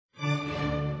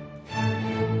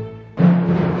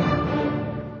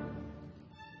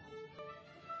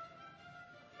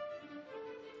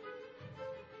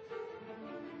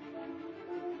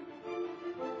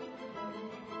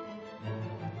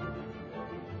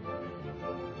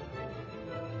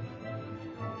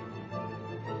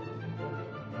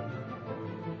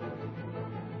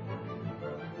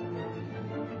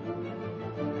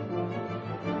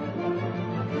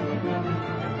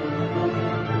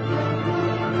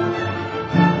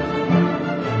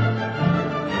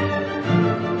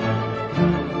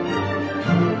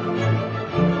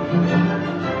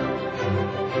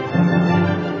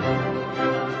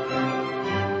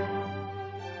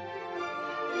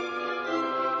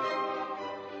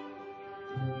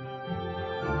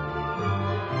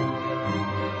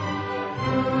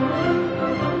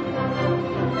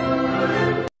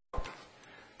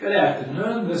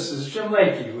This is Jim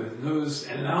Lakey with news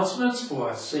and announcements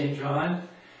for St. John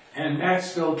and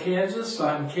Maxville, Kansas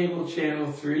on Cable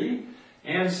Channel 3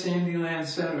 and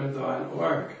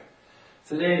sandylandcenter.org.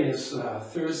 Today is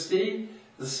Thursday,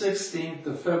 the 16th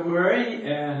of February,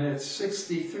 and it's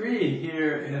 63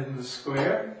 here in the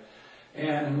square.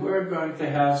 And we're going to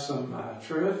have some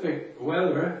terrific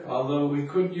weather, although we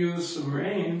could use some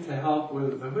rain to help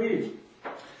with the wheat.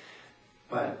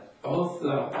 But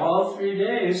all 3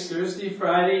 days, Thursday,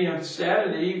 Friday, and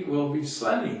Saturday, will be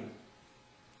sunny.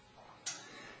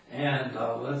 And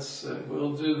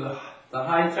we'll do the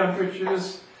high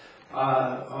temperatures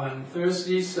on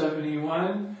Thursday,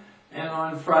 71, and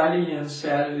on Friday and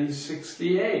Saturday,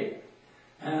 68.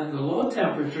 And the low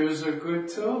temperatures are good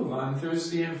too. On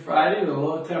Thursday and Friday, the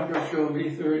low temperature will be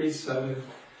 37,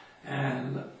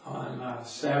 and on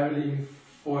Saturday,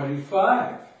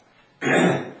 45.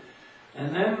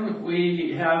 And then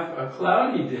we have a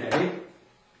cloudy day.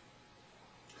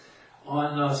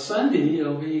 On Sunday,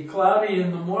 it'll be cloudy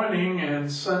in the morning and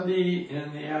sunny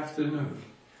in the afternoon.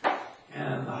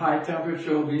 And the high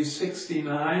temperature will be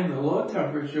 69. The low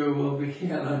temperature will be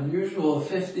an unusual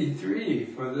 53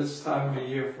 for this time of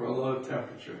year for a low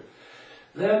temperature.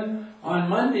 Then on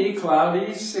Monday,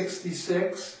 cloudy,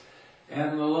 66.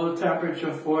 And the low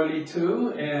temperature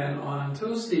 42. And on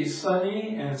Tuesday,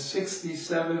 sunny and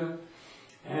 67.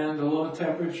 And the low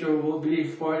temperature will be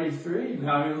 43.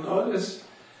 Now you'll notice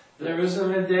there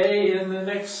isn't a day in the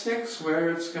next 6 where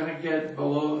it's going to get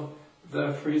below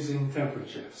the freezing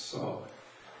temperature. So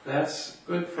that's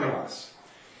good for us.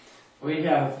 We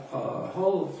have a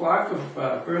whole flock of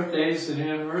birthdays and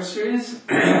anniversaries.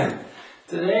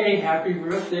 Today, happy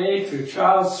birthday to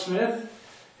Charles Smith,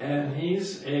 and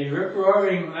he's a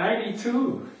rip-roaring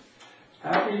 92.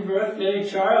 Happy birthday,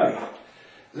 Charlie.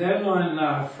 Then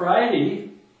on Friday,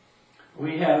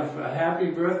 we have a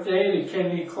happy birthday to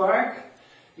Kenny Clark,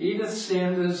 Edith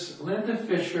Sanders, Linda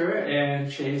Fisher, and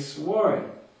Chase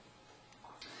Ward.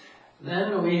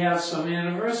 Then we have some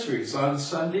anniversaries. On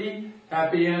Sunday,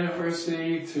 happy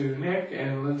anniversary to Nick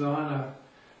and LaDonna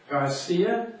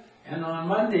Garcia. And on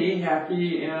Monday,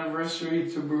 happy anniversary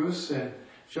to Bruce and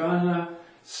Jonna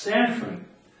Sanford.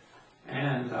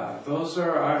 And those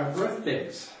are our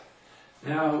birthdays.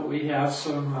 Now we have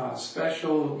some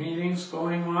special meetings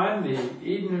going on. The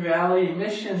Eden Valley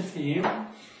Mission Team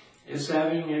is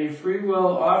having a free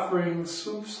will offering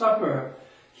soup supper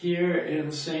here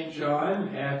in St.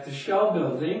 John at the Shell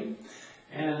Building.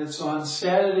 And it's on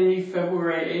Saturday,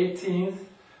 February 18th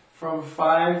from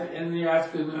 5 in the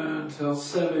afternoon till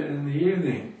 7 in the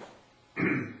evening.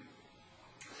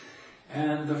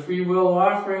 And the free will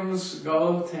offerings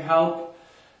go to help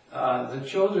the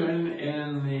children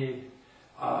in the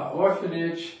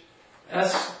orphanage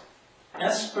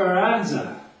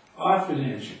Esperanza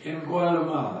Orphanage in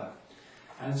Guatemala.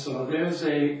 And so there's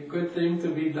a good thing to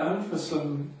be done for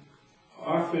some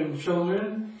orphan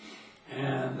children,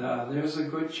 and there's a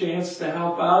good chance to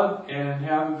help out and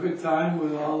have a good time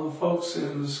with all the folks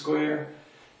in the square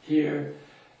here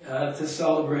to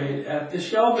celebrate at the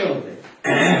Shell Building.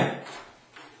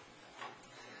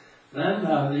 Then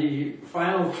the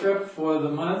final trip for the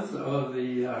month of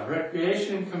the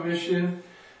Recreation Commission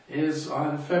is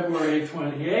on February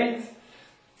 28th.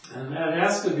 And that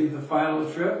has to be the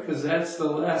final trip because that's the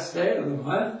last day of the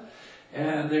month.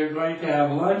 And they're going to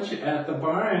have lunch at the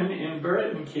barn in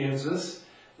Burton, Kansas.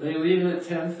 They leave at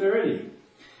 10:30.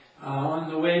 On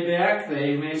the way back,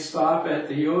 they may stop at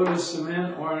the Yoda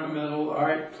Cement Ornamental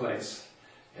Art Place.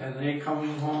 And they're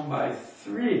coming home by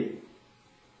 3.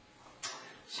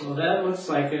 So that looks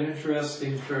like an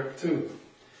interesting trip too.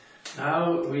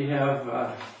 Now we have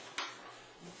a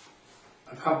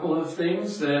couple of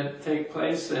things that take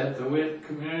place at the Witt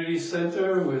Community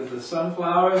Center with the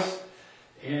sunflowers.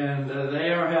 And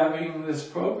they are having this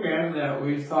program that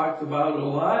we've talked about a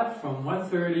lot from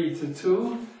 1:30 to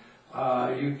 2.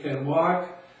 You can walk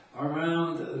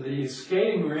around the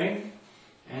skating rink,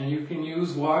 and you can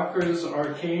use walkers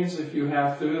or canes if you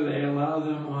have to. They allow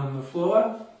them on the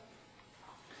floor.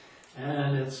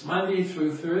 And it's Monday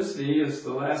through Thursday is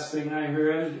the last thing I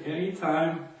heard,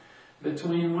 anytime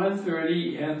between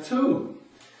 1:30 and 2.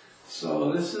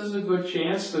 So this is a good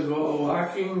chance to go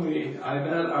walking. I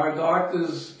bet our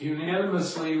doctors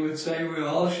unanimously would say we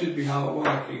all should be out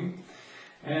walking.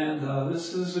 And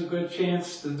this is a good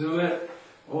chance to do it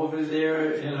over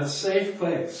there in a safe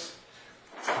place.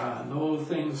 No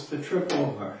things to trip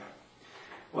over.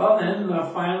 Well then, the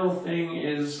final thing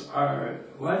is our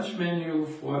lunch menu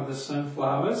for the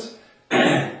sunflowers.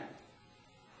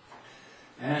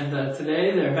 And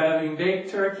today they're having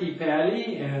baked turkey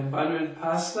patty and buttered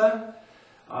pasta.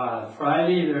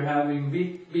 Friday they're having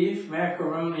beef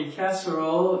macaroni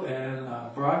casserole and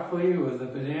broccoli with a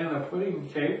banana pudding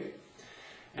cake.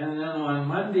 And then on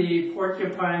Monday,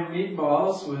 porcupine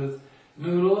meatballs with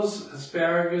noodles,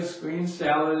 asparagus, green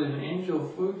salad, and angel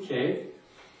food cake.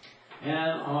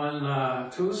 And on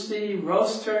Tuesday,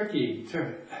 roast turkey,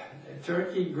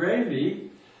 turkey gravy,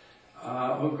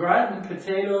 au gratin,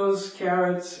 potatoes,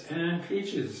 carrots, and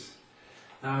peaches.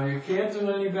 Now you can't do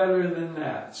any better than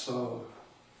that, so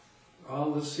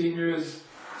all the seniors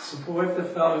support the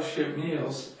fellowship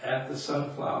meals at the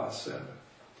Sunflower Center.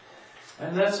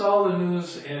 And that's all the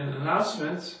news and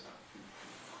announcements.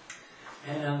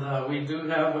 And we do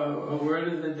have a word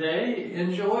of the day.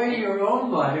 Enjoy your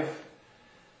own life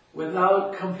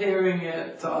without comparing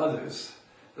it to others.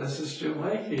 This is Jim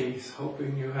Lakey,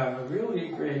 hoping you have a really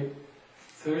great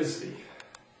Thursday.